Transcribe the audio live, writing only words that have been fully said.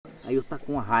Aí eu tá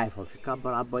com raiva, fica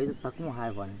brabo aí, tá com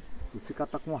raiva, né? E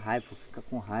tá com raiva, fica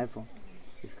com raiva.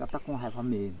 E tá com raiva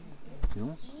mesmo,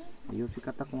 viu? E eu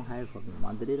tá com raiva.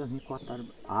 Madeireira vem cortar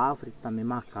árvore também,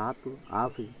 macaco,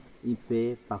 árvore,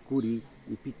 ipê, pacuri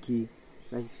e piqui.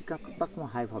 Aí tá com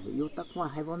raiva, e eu tá com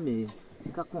raiva mesmo.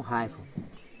 Fica com raiva.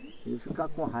 Eu ficar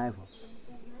com raiva.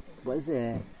 Pois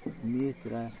é,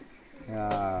 ministra,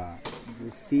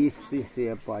 se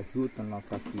é para ajuda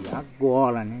nossa aqui,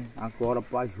 agora, né? Agora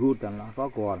para ajuda nossa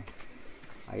agora.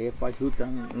 Aí é para ajuda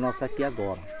nossa aqui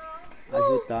agora.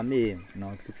 Ajudar mesmo.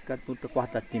 Não, que fica tudo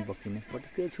quarta tempo aqui, né? Pode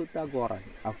que ajuda agora.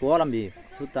 Agora mesmo.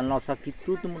 Ajuda nossa aqui,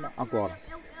 todo mundo agora.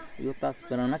 Eu tá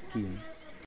esperando aqui, né?